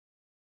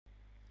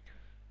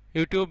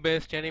YouTube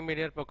based training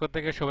মিডিয়ার পক্ষ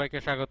থেকে সবাইকে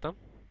স্বাগতম।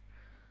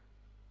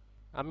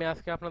 আমি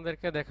আজকে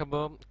আপনাদেরকে দেখাবো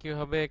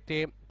কিভাবে একটি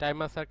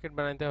টাইমার সার্কিট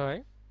বানাইতে হয়।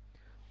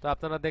 তো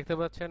আপনারা দেখতে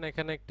পাচ্ছেন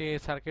এখানে একটি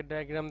সার্কিট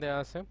ডায়াগ্রাম দেওয়া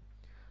আছে।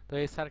 তো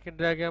এই সার্কিট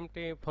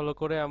ডায়াগ্রামটি ফলো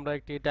করে আমরা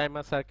একটি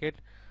টাইমার সার্কিট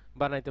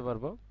বানাইতে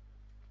পারবো।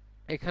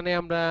 এখানে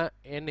আমরা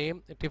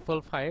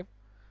ne555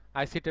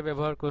 আইসিটা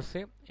ব্যবহার করছি।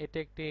 এটি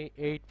একটি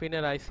 8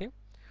 পিনের আইসি।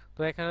 তো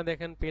এখানে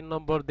দেখেন পিন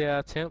নম্বর দেওয়া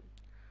আছে।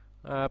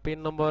 পিন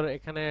নম্বর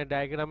এখানে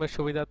ডায়াগ্রামের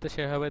সুবিধার্থে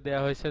সেভাবে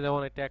দেওয়া হয়েছে,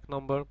 যেমন এটা 1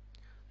 নম্বর,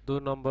 2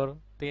 নম্বর,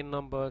 3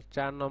 নম্বর,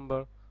 4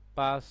 নম্বর,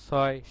 5,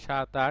 6,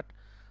 7, 8।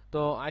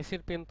 তো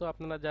আইসির পিন তো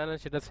আপনারা জানেন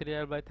সেটা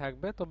সিরিয়াল বাই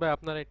থাকবে, তবে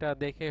আপনারা এটা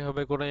দেখেই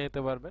হবে করে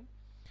নিতে পারবেন।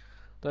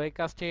 তো এই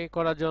কাজটি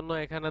করার জন্য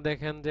এখানে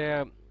দেখেন যে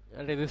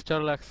রেজিস্টার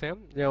লাগছে,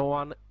 যে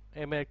 1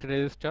 এম এর একটি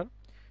রেজিস্টার।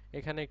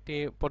 এখানে একটি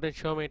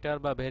পটেনশিওমিটার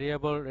বা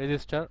ভেরিয়েবল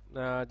রেজিস্টার,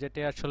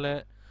 যেটি আসলে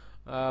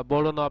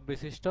বড় নব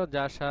বিশিষ্ট,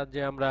 যার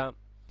সাহায্যে আমরা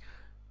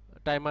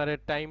টাইমারের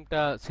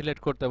টাইমটা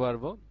সিলেক্ট করতে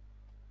পারবো।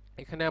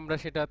 এখানে আমরা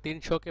সেটা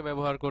 300 কে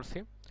ব্যবহার করছি।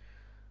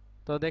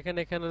 তো দেখেন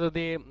এখানে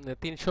যদি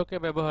 300 কে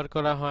ব্যবহার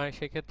করা হয়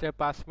সেক্ষেত্রে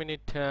 5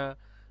 মিনিট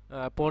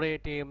পরে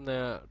এটি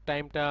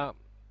টাইমটা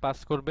পাস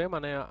করবে,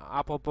 মানে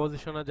আপ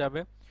পজিশনে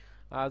যাবে।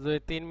 আর যদি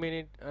 3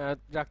 মিনিট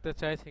রাখতে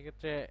চাই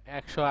সেক্ষেত্রে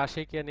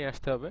 180 কে নিয়ে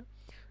আসতে হবে।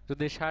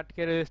 যদি 60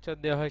 কে রেজিস্টার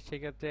দেওয়া হয়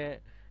সেক্ষেত্রে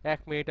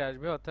 1 মিনিট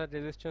আসবে, অর্থাৎ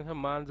রেজিস্ট্যান্সের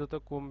মান যত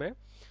কমবে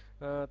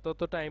তত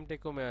টাইমটি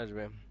কমে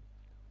আসবে।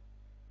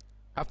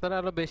 আপনারা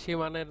আরো বেশি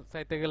মানের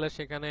চাইতে গেলে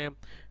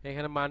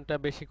এখানে মানটা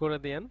বেশি করে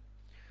দেন।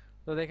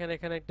 তো দেখেন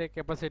এখানে একটা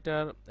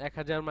ক্যাপাসিটর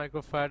 1000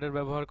 মাইক্রোফ্যারাডের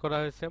ব্যবহার করা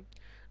হয়েছে।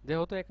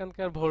 যেহেতু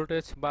এখানকার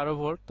ভোল্টেজ 12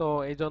 ভোল্ট, তো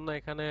এই জন্য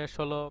এখানে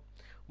 16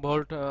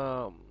 ভোল্ট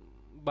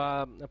বা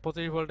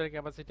 25 ভোল্টের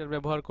ক্যাপাসিটর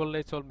ব্যবহার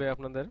করলেই চলবে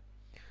আপনাদের।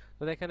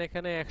 তো দেখেন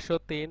এখানে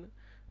 103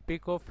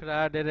 পিকো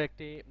ফ্যারাডের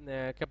একটি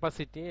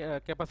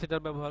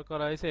ক্যাপাসিটর ব্যবহার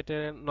করা হয়েছে। এটা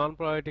নন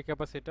পোলারিটি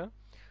ক্যাপাসিটর।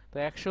 তো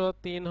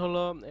 103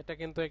 হলো, এটা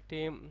কিন্তু একটি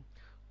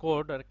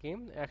কোড আর কি।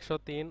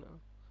 103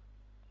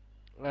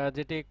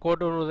 যেটি কোড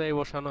অনুযায়ী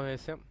বসানো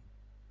হয়েছে।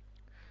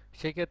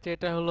 সেক্ষেত্রে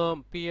এটা হলো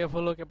পিএফ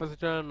হলো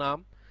ক্যাপাসিটরের নাম।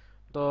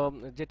 তো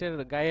যেটার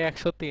গায়ে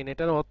 103,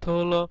 এটার অর্থ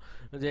হলো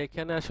যে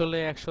এখানে আসলে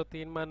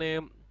 103 মানে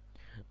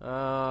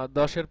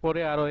 10-এর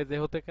পরে আরো,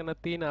 যেহেতু এখানে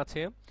 3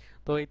 আছে,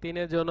 তো এই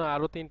 3-এর জন্য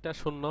আরো 3টা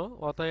শূন্য,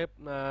 অতএব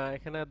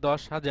এখানে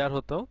 10,000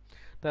 হতো।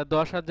 তা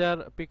 10,000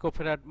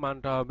 পিকোফ্যারাড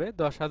মানটা হবে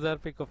 10,000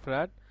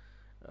 পিকোফ্যারাড।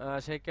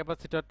 সেই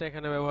ক্যাপাসিটরটা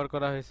এখানে ব্যবহার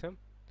করা হয়েছে।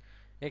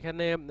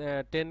 এখানে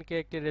 10K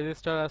একটি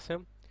রেজিস্টার আছে।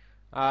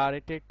 আর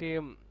এটি একটি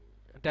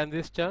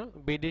ট্রানজিস্টর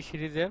বিডি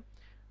সিরিজের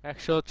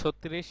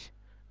 136।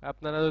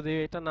 আপনারা যদি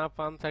এটা না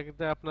পান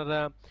সেক্ষেত্রে আপনারা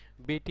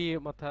বিটি,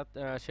 অর্থাৎ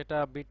সেটা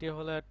বিটি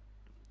হলে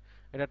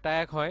এটা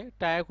টায়াক হয়,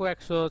 টায়াকও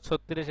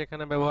 136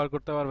 এখানে ব্যবহার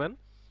করতে পারবেন।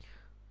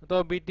 তো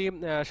বিটি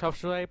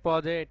সবসময়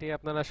পাওয়া যায়, এটি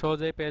আপনারা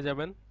সহজেই পেয়ে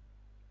যাবেন।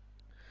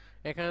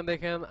 এখানে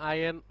দেখেন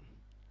আইএন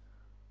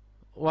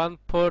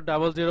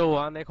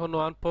 14001, এখন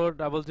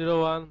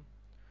 14001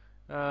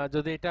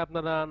 যদি এটা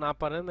আপনারা না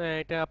পারেন,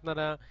 এটা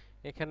আপনারা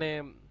এখানে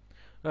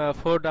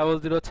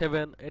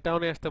 4007 এটাও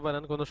নিয়ে আসতে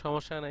পারেন, কোনো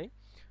সমস্যা নাই।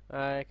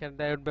 এখানে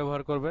ডায়োড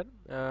ব্যবহার করবেন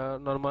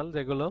নর্মাল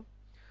যেগুলো।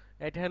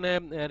 এখানে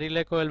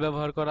রিলে কয়েল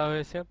ব্যবহার করা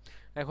হয়েছে।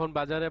 এখন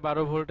বাজারে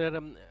 12 ভোল্টের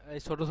এই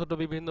ছোট ছোট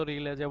বিভিন্ন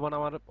রিলে, যেমন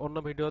আমার অন্য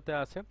ভিডিওতে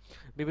আছে,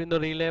 বিভিন্ন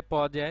রিলে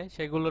পাওয়া যায়।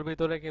 সেগুলোর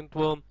ভিতরে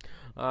কিন্তু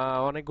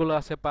অনেকগুলো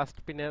আছে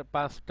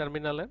 5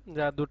 টার্মিনালে,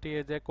 যা দুটি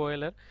যে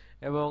কোয়েলের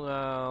এবং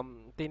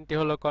 3টি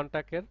হলো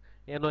কন্টাক্টের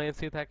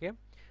এনওএনসি থাকে।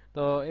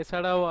 তো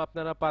এছাড়াও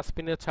আপনারা 5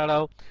 পিনের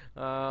ছাড়াও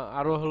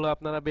আরো হলো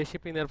আপনারা বেশি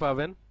পিনের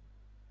পাবেন,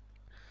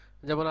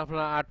 যেমন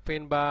আপনারা 8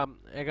 পিন বা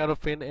 11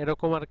 পিন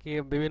এরকম আর কি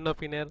বিভিন্ন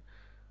পিনের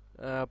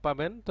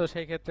পাবেন। তো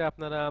সেই ক্ষেত্রে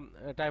আপনারা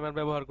টাইমার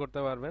ব্যবহার করতে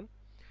পারবেন।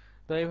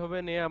 তো এইভাবে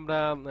নিয়ে আমরা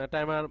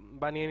টাইমার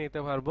বানিয়ে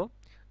নিতে পারবো,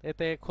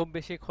 এতে খুব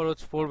বেশি খরচ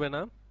পড়বে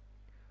না।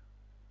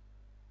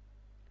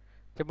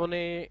 যেমন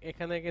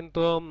এখানে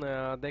কিন্তু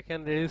দেখেন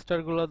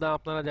রেজিস্টারগুলোর দাম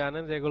আপনারা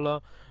জানেন, যেগুলো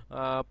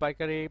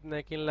পাইকারি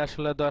কিনলে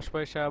আসলে 10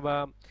 পয়সা বা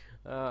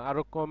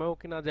আরো কমেও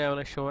কিনা যায়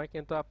অনেক সময়,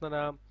 কিন্তু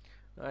আপনারা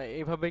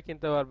এইভাবেই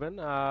কিনতে পারবেন।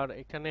 আর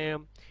এখানে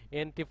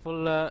এনটি ফুল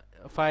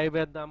 5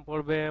 এর দাম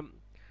পড়বে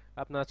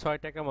আপনার 6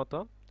 টাকা মতো।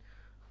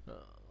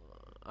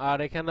 আর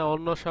এখানে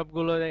অন্য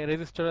সবগুলো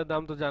রেজিস্টারের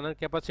দাম তো জানেন,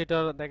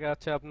 ক্যাপাসিটর দেখা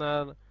যাচ্ছে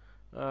আপনার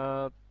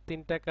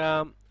 3 টাকা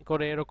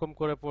করে এরকম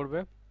করে পড়বে।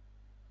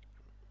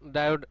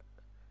 ডায়োড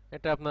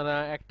এটা আপনারা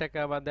 1 টাকা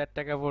বা 1.5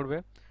 টাকা পড়বে।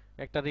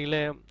 একটা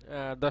রিলে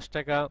 10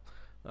 টাকা।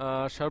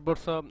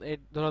 সর্বোচ্চ এই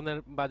ধরনের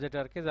বাজেট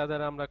আর কি,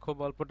 যাদের আমরা খুব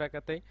অল্প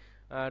টাকাতেই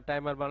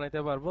টাইমার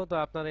বানাইতে পারবো। তো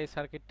আপনারা এই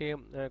সার্কিটটি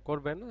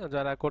করবেন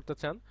যারা করতে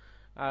চান।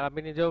 আর আমি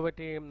নিজেও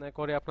এটি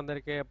করে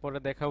আপনাদেরকে পরে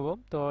দেখাবো।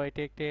 তো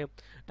এটি একটি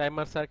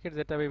টাইমার সার্কিট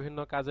যেটা বিভিন্ন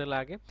কাজে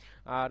লাগে।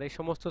 আর এই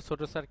সমস্ত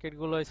ছোট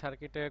সার্কিটগুলো এই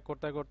সার্কিটে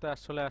করতে করতে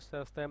আসলে আস্তে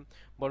আস্তে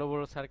বড়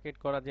বড় সার্কিট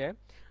করা যায়।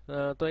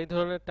 তো এই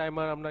ধরনের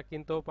টাইমার আমরা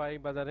কিনতেও পাই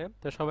বাজারে।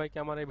 তো সবাইকে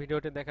আমার এই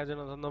ভিডিওটি দেখার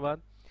জন্য ধন্যবাদ।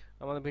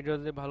 আমাদের ভিডিও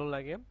যদি ভালো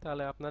লাগে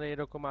তাহলে আপনারা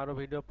এরকম আরো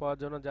ভিডিও পাওয়ার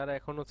জন্য যারা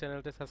এখনো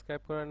চ্যানেলটি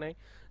সাবস্ক্রাইব করে নাই,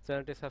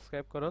 চ্যানেলটি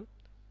সাবস্ক্রাইব করুন,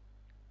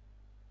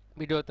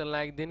 ভিডিওতে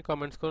লাইক দিন,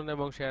 কমেন্টস করুন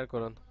এবং শেয়ার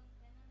করুন।